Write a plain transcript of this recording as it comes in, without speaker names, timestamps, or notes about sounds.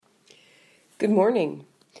Good morning.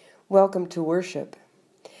 Welcome to worship.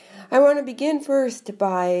 I want to begin first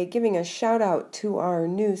by giving a shout out to our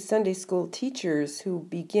new Sunday school teachers who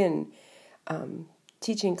begin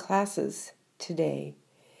teaching classes today.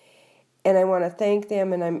 And I want to thank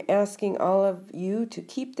them, and I'm asking all of you to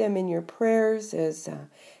keep them in your prayers as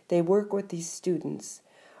they work with these students.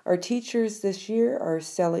 Our teachers this year are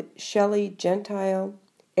Shelley Gentile,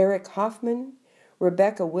 Eric Hoffman,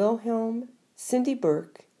 Rebecca Wilhelm, Cindy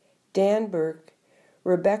Burke, Dan Burke,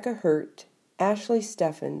 Rebecca Hurt, Ashley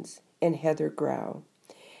Steffens, and Heather Grau.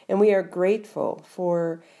 And we are grateful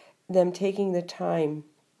for them taking the time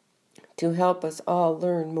to help us all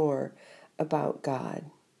learn more about God.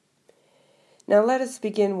 Now let us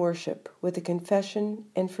begin worship with a confession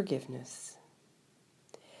and forgiveness.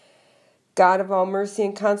 God of all mercy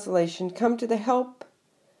and consolation, come to the help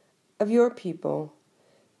of your people,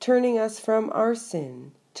 turning us from our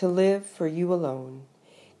sin to live for you alone.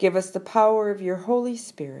 Give us the power of your Holy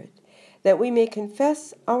Spirit, that we may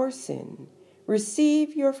confess our sin,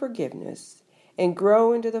 receive your forgiveness, and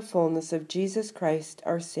grow into the fullness of Jesus Christ,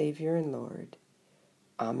 our Savior and Lord.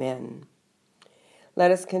 Amen. Let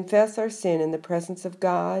us confess our sin in the presence of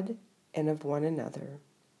God and of one another.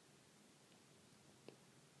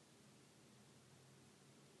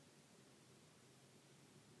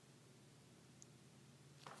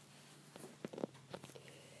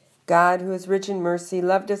 God, who is rich in mercy,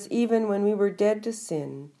 loved us even when we were dead to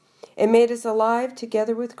sin, and made us alive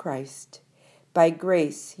together with Christ. By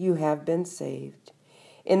grace you have been saved.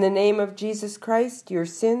 In the name of Jesus Christ, your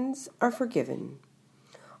sins are forgiven.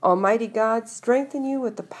 Almighty God, strengthen you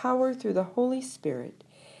with the power through the Holy Spirit,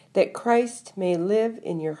 that Christ may live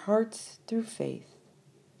in your hearts through faith.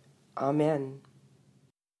 Amen.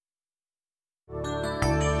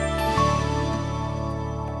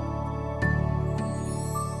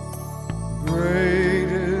 Great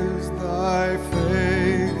is thy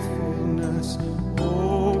faithfulness,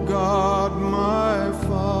 O God, my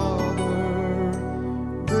Father.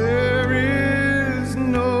 There is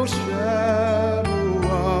no shadow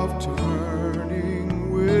of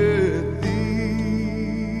turning with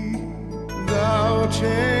thee. Thou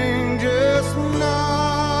changest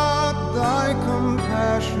not, thy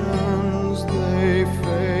compassions, they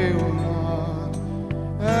fail not.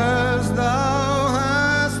 As thou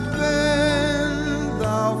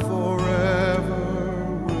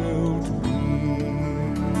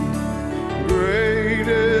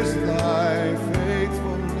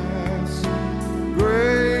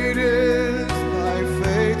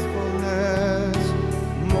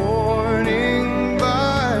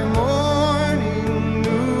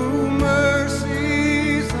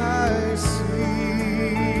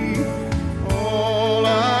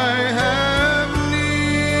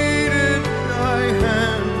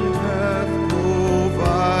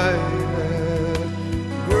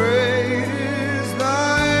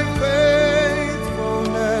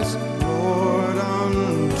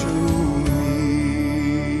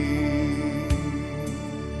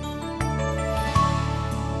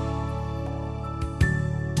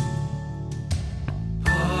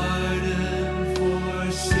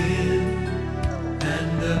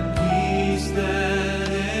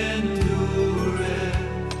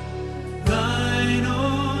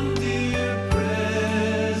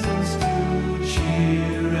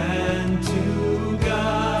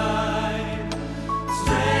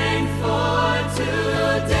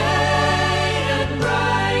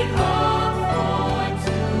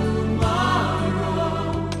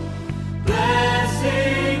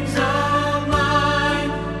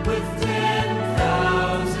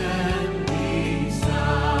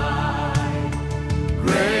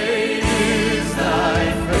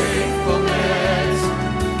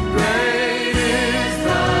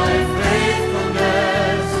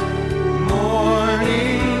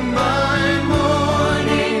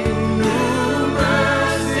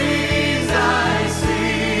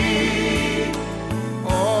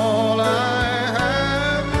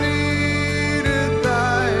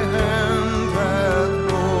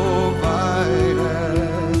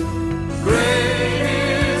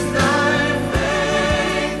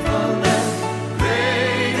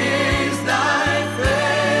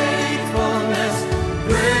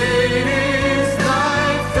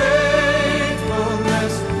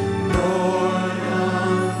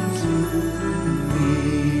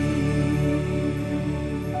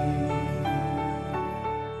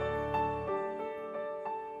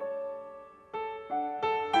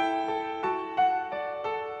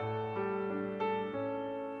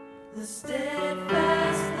The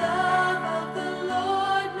steadfast love of the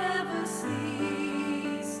Lord never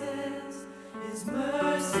ceases. His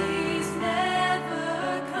mercies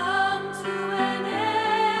never come to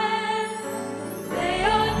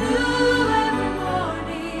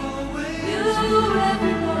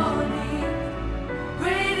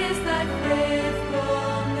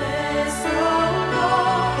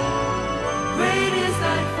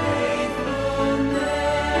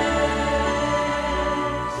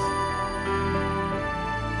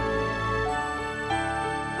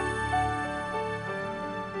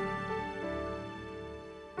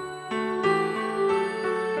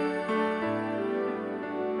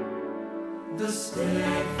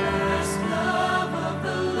steadfast love of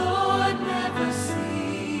the Lord never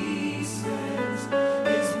ceases.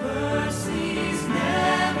 His mercies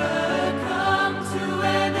never come to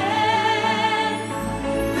an end.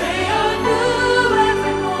 They are new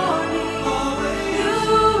every morning,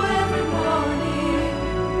 new every morning.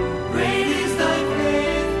 Great is thy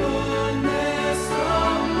faithfulness, O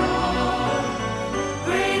Lord.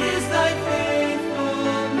 Great is thy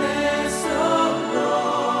faithfulness, O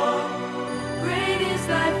Lord. Great is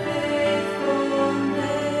thy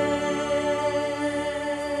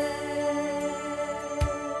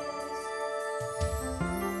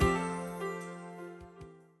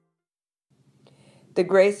The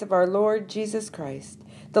grace of our Lord Jesus Christ,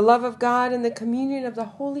 the love of God, and the communion of the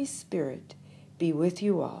Holy Spirit be with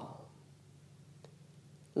you all.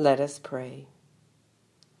 Let us pray.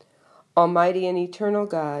 Almighty and eternal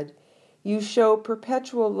God, you show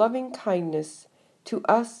perpetual loving kindness to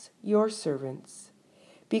us, your servants.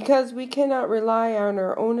 Because we cannot rely on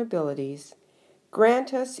our own abilities,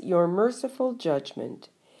 grant us your merciful judgment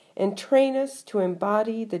and train us to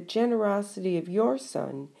embody the generosity of your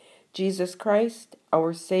Son, Jesus Christ,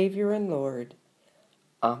 our Savior and Lord.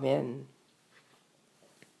 Amen.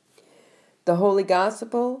 The Holy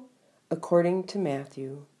Gospel according to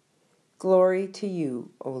Matthew. Glory to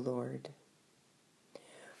you, O Lord.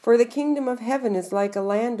 For the kingdom of heaven is like a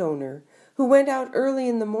landowner who went out early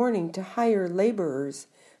in the morning to hire laborers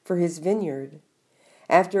for his vineyard.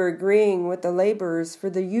 After agreeing with the laborers for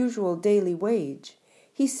the usual daily wage,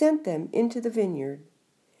 he sent them into the vineyard.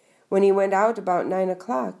 When he went out about 9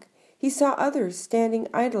 o'clock, he saw others standing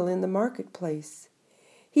idle in the marketplace.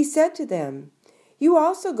 He said to them, "You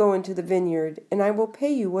also go into the vineyard, and I will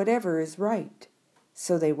pay you whatever is right."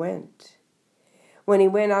 So they went. When he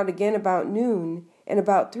went out again about noon, and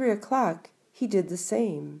about 3 o'clock, he did the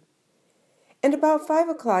same. And about 5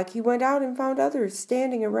 o'clock he went out and found others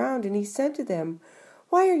standing around, and he said to them,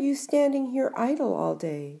 "Why are you standing here idle all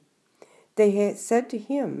day?" They had said to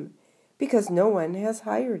him, "Because no one has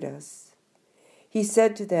hired us." He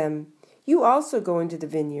said to them, "You also go into the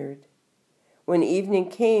vineyard." When evening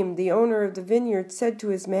came, the owner of the vineyard said to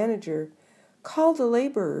his manager, "Call the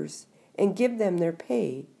laborers and give them their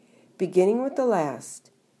pay, beginning with the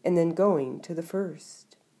last and then going to the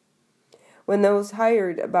first." When those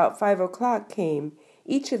hired about 5 o'clock came,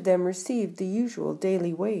 each of them received the usual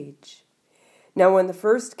daily wage. Now when the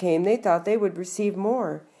first came, they thought they would receive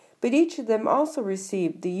more, but each of them also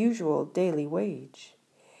received the usual daily wage.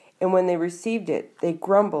 And when they received it, they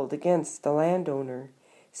grumbled against the landowner,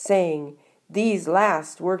 saying, "These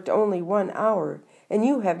last worked only 1 hour, and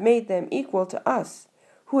you have made them equal to us,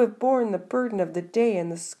 who have borne the burden of the day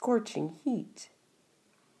and the scorching heat."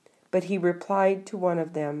 But he replied to one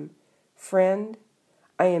of them, "Friend,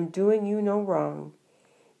 I am doing you no wrong.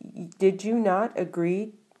 Did you not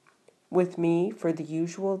agree with me for the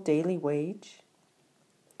usual daily wage?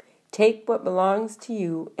 Take what belongs to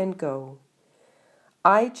you and go.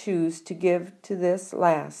 I choose to give to this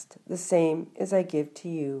last the same as I give to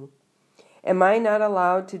you. Am I not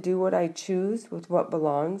allowed to do what I choose with what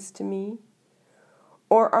belongs to me?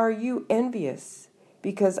 Or are you envious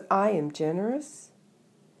because I am generous?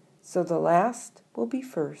 So the last will be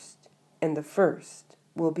first, and the first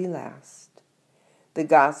will be last." The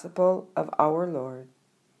Gospel of our Lord.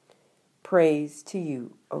 Praise to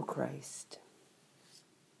you, O Christ.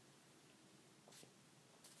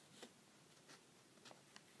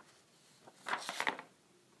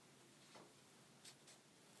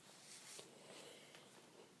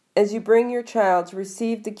 As you bring your child to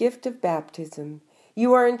receive the gift of baptism,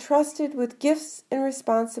 you are entrusted with gifts and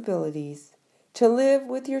responsibilities to live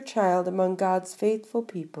with your child among God's faithful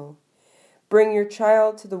people. Bring your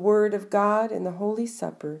child to the Word of God and the Holy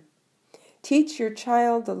Supper. Teach your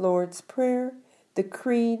child the Lord's Prayer, the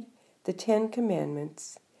Creed, the 10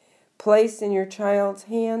 Commandments. Place in your child's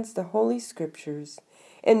hands the Holy Scriptures,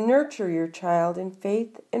 and nurture your child in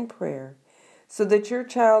faith and prayer, so that your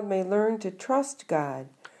child may learn to trust God,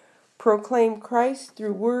 proclaim Christ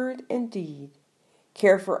through word and deed,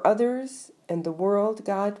 care for others and the world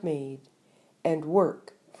God made, and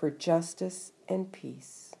work for justice and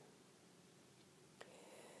peace.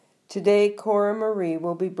 Today, Cora Marie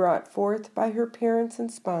will be brought forth by her parents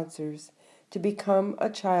and sponsors to become a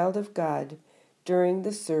child of God during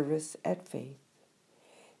the service at Faith.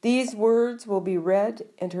 These words will be read,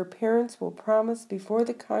 and her parents will promise before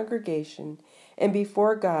the congregation and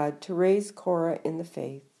before God to raise Cora in the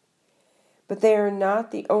faith. But they are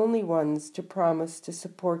not the only ones to promise to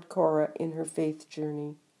support Cora in her faith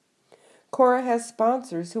journey. Cora has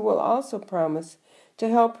sponsors who will also promise to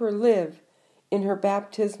help her live in her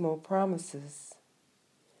baptismal promises.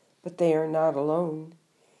 But they are not alone.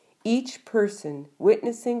 Each person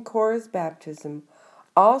witnessing Korah's baptism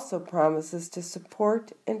also promises to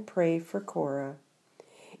support and pray for Korah.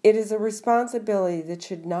 It is a responsibility that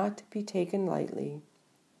should not be taken lightly.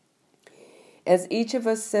 As each of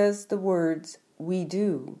us says the words, "we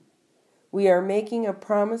do," we are making a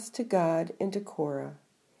promise to God and to Korah.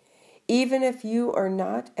 Even if you are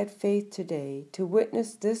not at faith today to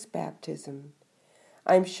witness this baptism,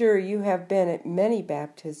 I'm sure you have been at many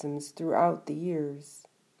baptisms throughout the years.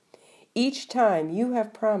 Each time you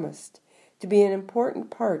have promised to be an important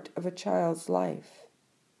part of a child's life.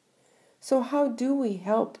 So how do we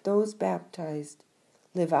help those baptized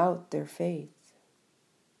live out their faith?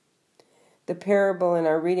 The parable in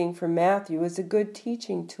our reading from Matthew is a good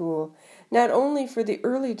teaching tool, not only for the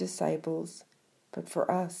early disciples, but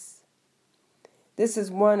for us. This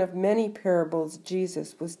is one of many parables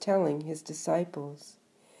Jesus was telling his disciples.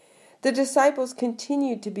 The disciples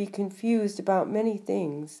continued to be confused about many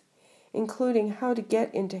things, including how to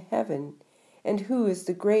get into heaven and who is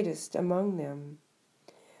the greatest among them.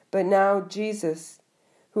 But now Jesus,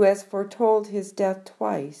 who has foretold his death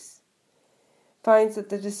twice, finds that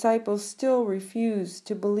the disciples still refuse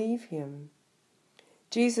to believe him.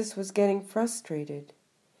 Jesus was getting frustrated,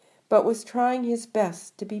 but was trying his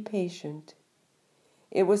best to be patient.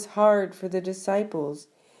 It was hard for the disciples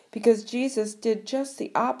because Jesus did just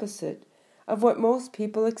the opposite of what most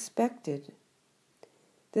people expected.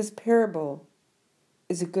 This parable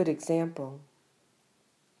is a good example.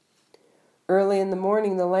 Early in the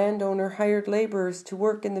morning, the landowner hired laborers to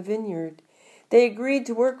work in the vineyard. They agreed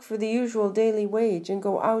to work for the usual daily wage and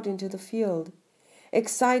go out into the field,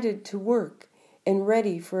 excited to work and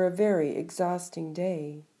ready for a very exhausting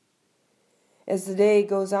day. As the day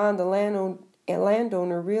goes on, the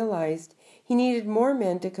landowner realized he needed more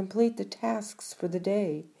men to complete the tasks for the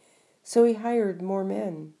day, so he hired more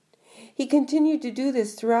men. He continued to do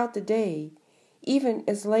this throughout the day, even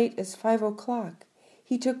as late as 5 o'clock.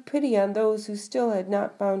 He took pity on those who still had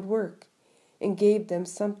not found work and gave them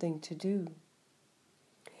something to do.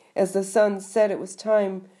 As the sun set, it was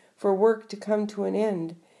time for work to come to an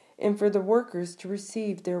end and for the workers to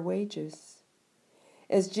receive their wages.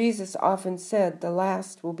 As Jesus often said, the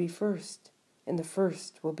last will be first and the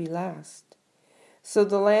first will be last. So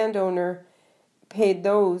the landowner paid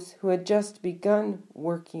those who had just begun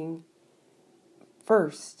working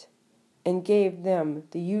first and gave them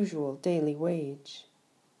the usual daily wage.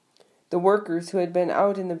 The workers who had been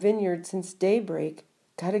out in the vineyard since daybreak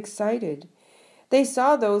got excited. They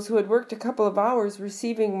saw those who had worked a couple of hours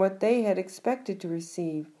receiving what they had expected to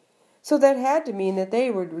receive, so that had to mean that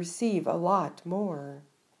they would receive a lot more.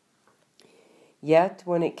 Yet,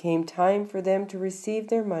 when it came time for them to receive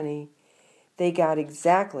their money, they got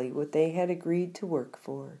exactly what they had agreed to work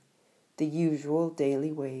for, the usual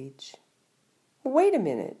daily wage. Wait a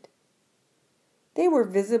minute. They were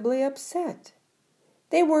visibly upset.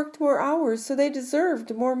 They worked more hours, so they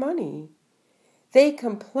deserved more money. They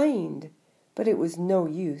complained, but it was no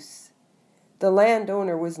use. The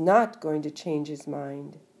landowner was not going to change his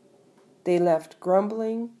mind. They left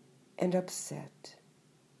grumbling and upset.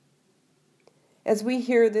 As we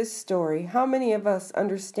hear this story, how many of us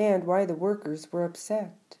understand why the workers were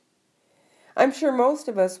upset? I'm sure most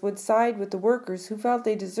of us would side with the workers who felt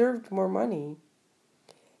they deserved more money.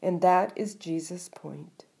 And that is Jesus'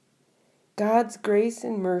 point. God's grace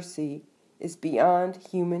and mercy is beyond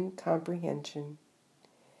human comprehension.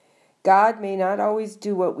 God may not always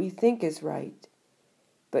do what we think is right,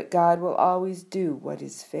 but God will always do what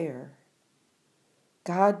is fair.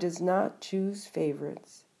 God does not choose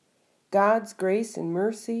favorites. God's grace and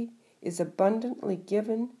mercy is abundantly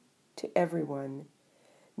given to everyone,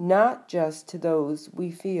 not just to those we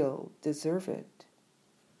feel deserve it.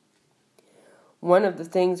 One of the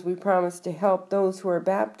things we promise to help those who are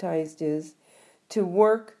baptized is to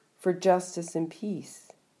work for justice and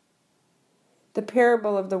peace. The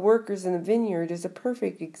parable of the workers in the vineyard is a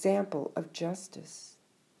perfect example of justice.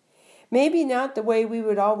 Maybe not the way we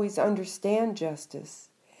would always understand justice,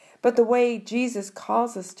 but the way Jesus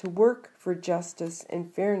calls us to work for justice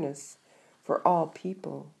and fairness for all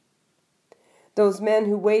people. Those men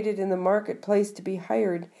who waited in the marketplace to be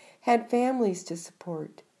hired had families to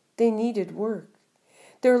support. They needed work.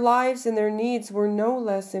 Their lives and their needs were no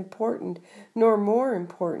less important nor more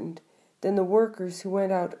important than the workers who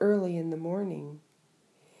went out early in the morning.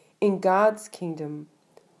 In God's kingdom,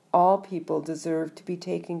 all people deserve to be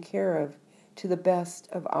taken care of to the best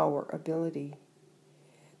of our ability.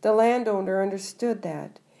 The landowner understood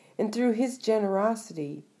that, and through his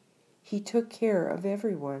generosity, he took care of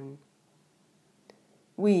everyone.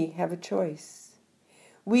 We have a choice.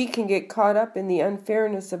 We can get caught up in the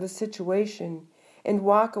unfairness of a situation and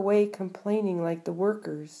walk away complaining like the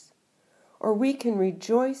workers. Or we can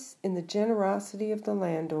rejoice in the generosity of the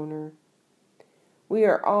landowner. We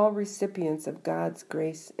are all recipients of God's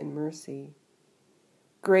grace and mercy.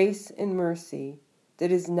 Grace and mercy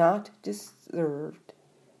that is not deserved,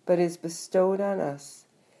 but is bestowed on us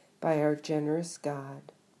by our generous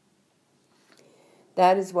God.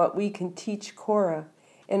 That is what we can teach Cora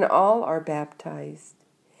and all are baptized.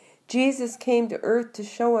 Jesus came to earth to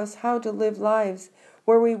show us how to live lives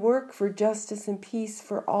where we work for justice and peace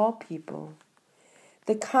for all people.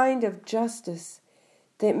 The kind of justice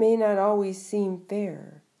that may not always seem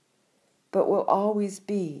fair, but will always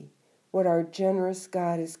be what our generous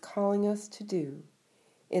God is calling us to do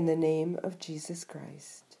in the name of Jesus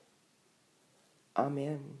Christ.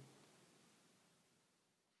 Amen.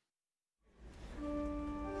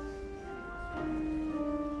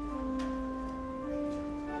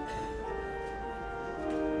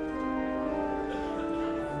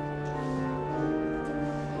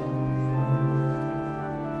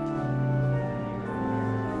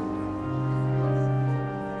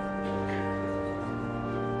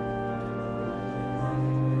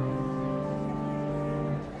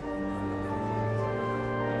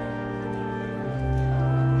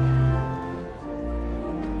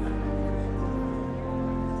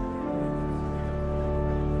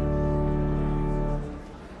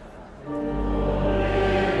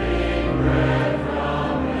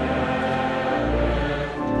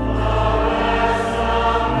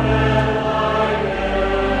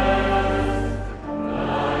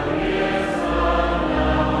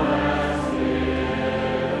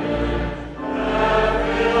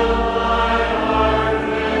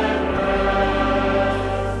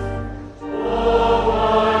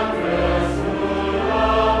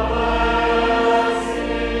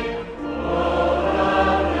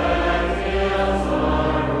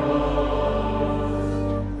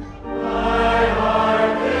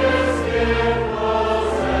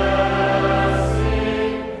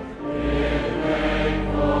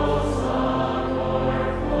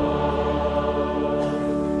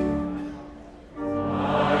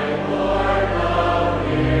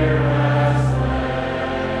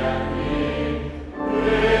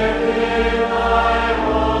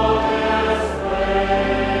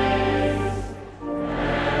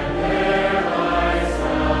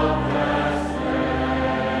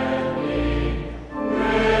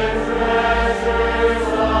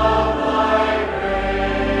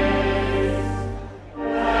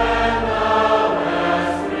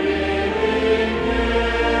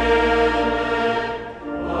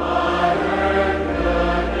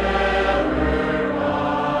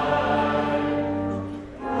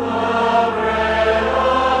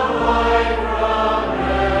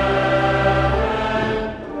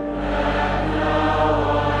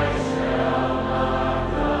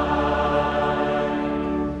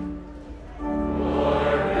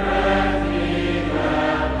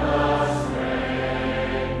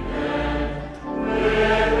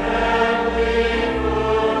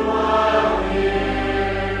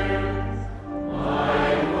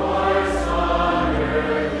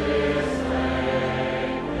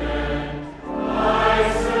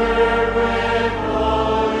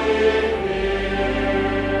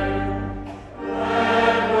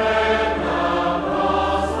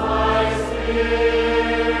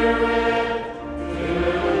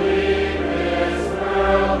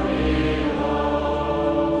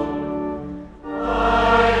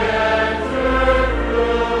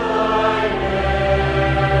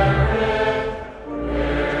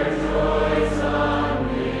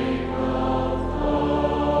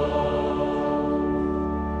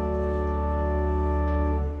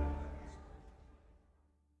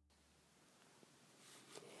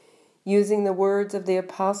 Using the words of the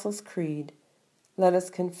Apostles' Creed, let us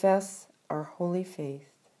confess our holy faith.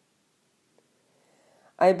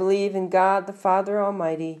 I believe in God the Father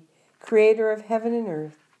Almighty, creator of heaven and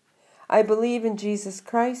earth. I believe in Jesus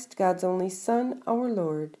Christ, God's only Son, our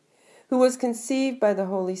Lord, who was conceived by the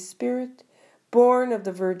Holy Spirit, born of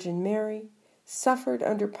the Virgin Mary, suffered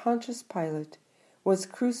under Pontius Pilate, was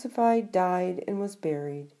crucified, died, and was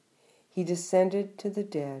buried. He descended to the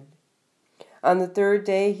dead. On the third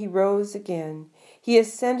day he rose again. He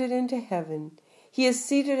ascended into heaven. He is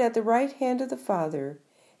seated at the right hand of the Father,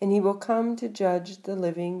 and he will come to judge the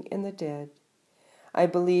living and the dead. I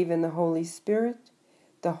believe in the Holy Spirit,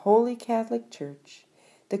 the Holy Catholic Church,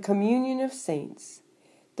 the communion of saints,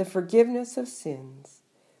 the forgiveness of sins,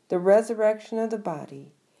 the resurrection of the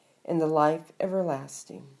body, and the life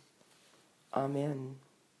everlasting. Amen.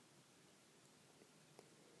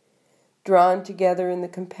 Drawn together in the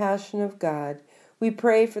compassion of God, we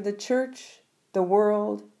pray for the church, the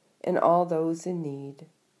world, and all those in need.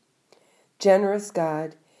 Generous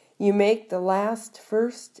God, you make the last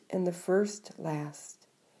first and the first last.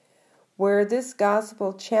 Where this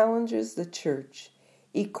gospel challenges the church,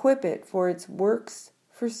 equip it for its works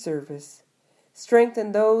for service.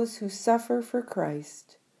 Strengthen those who suffer for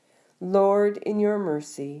Christ. Lord, in your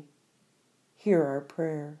mercy, hear our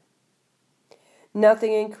prayer.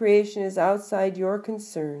 Nothing in creation is outside your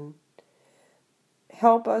concern.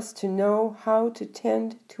 Help us to know how to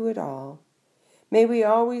tend to it all. May we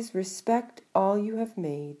always respect all you have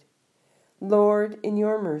made. Lord, in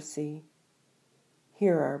your mercy,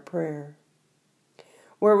 hear our prayer.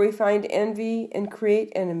 Where we find envy and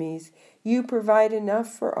create enemies, you provide enough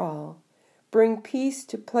for all. Bring peace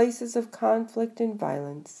to places of conflict and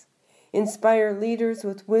violence. Inspire leaders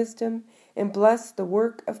with wisdom and bless the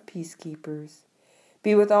work of peacekeepers.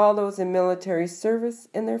 Be with all those in military service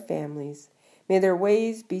and their families. May their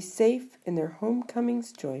ways be safe and their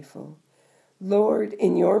homecomings joyful. Lord,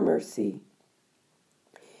 in your mercy,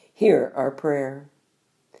 hear our prayer.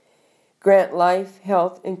 Grant life,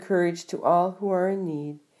 health, and courage to all who are in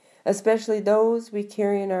need, especially those we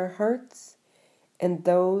carry in our hearts and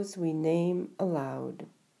those we name aloud.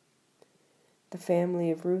 The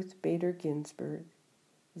family of Ruth Bader Ginsburg,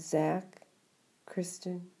 Zach,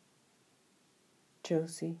 Kristen,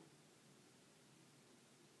 Josie.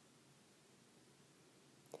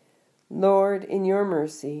 Lord, in your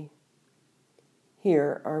mercy,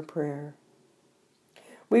 hear our prayer.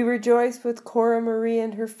 We rejoice with Cora Marie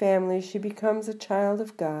and her family as she becomes a child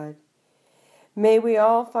of God. May we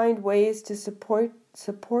all find ways to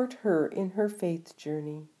support her in her faith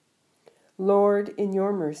journey. Lord, in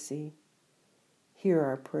your mercy, hear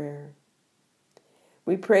our prayer.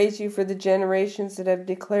 We praise you for the generations that have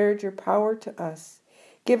declared your power to us.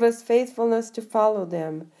 Give us faithfulness to follow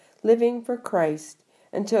them, living for Christ,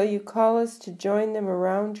 until you call us to join them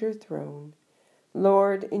around your throne.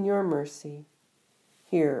 Lord, in your mercy,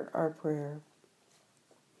 hear our prayer.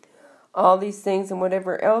 All these things and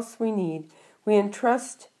whatever else we need, we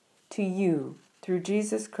entrust to you through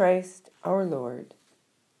Jesus Christ our Lord.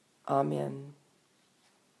 Amen.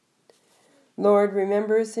 Lord,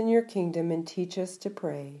 remember us in your kingdom and teach us to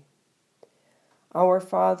pray. Our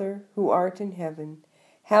Father, who art in heaven,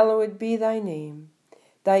 hallowed be thy name.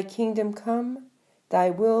 Thy kingdom come, thy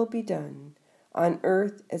will be done, on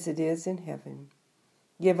earth as it is in heaven.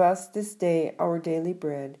 Give us this day our daily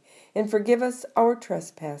bread, and forgive us our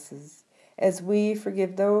trespasses, as we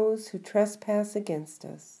forgive those who trespass against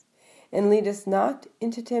us. And lead us not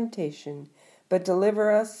into temptation, but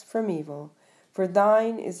deliver us from evil. For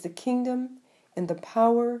thine is the kingdom, and the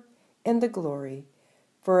power, and the glory,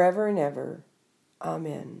 forever and ever.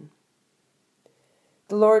 Amen.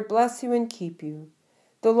 The Lord bless you and keep you.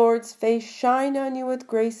 The Lord's face shine on you with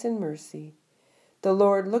grace and mercy. The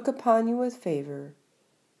Lord look upon you with favor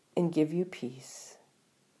and give you peace.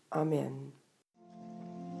 Amen.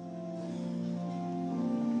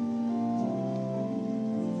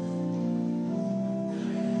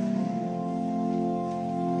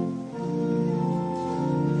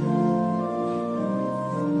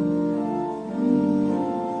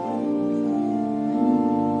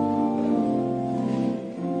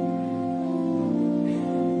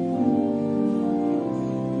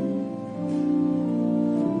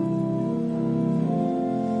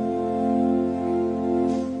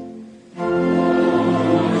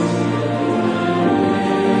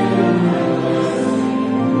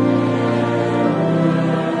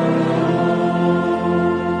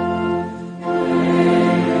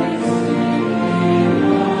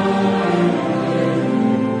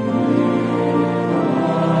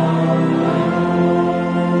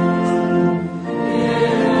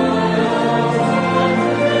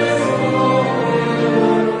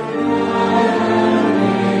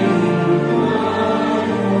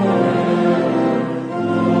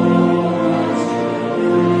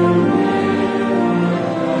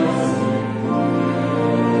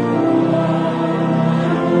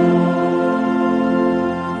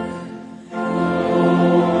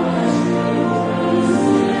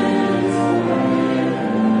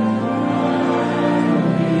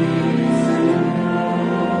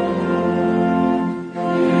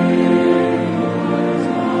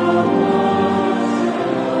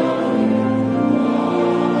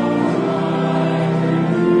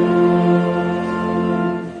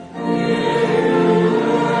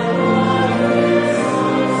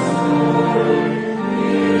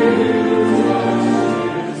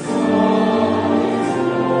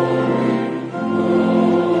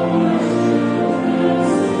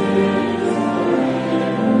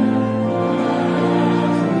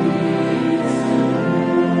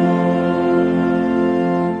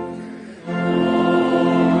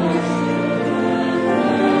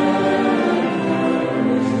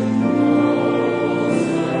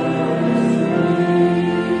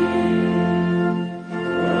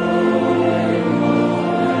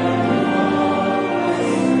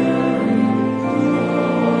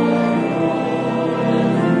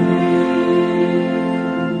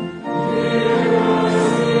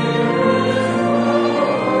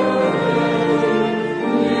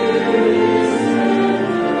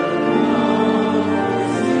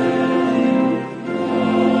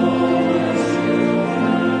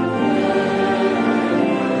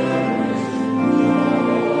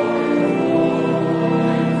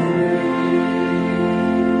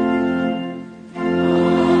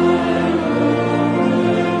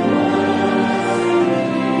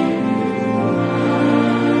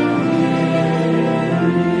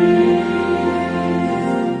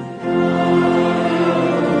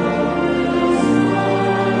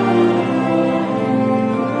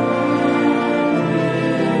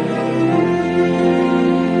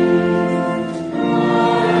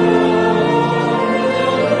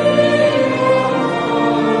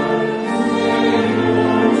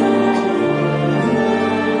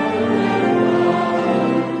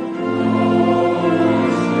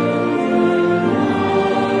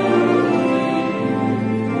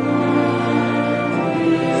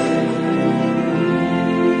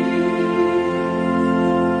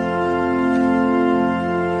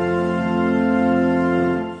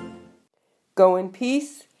 Go in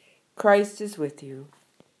peace. Christ is with you.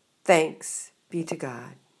 Thanks be to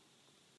God.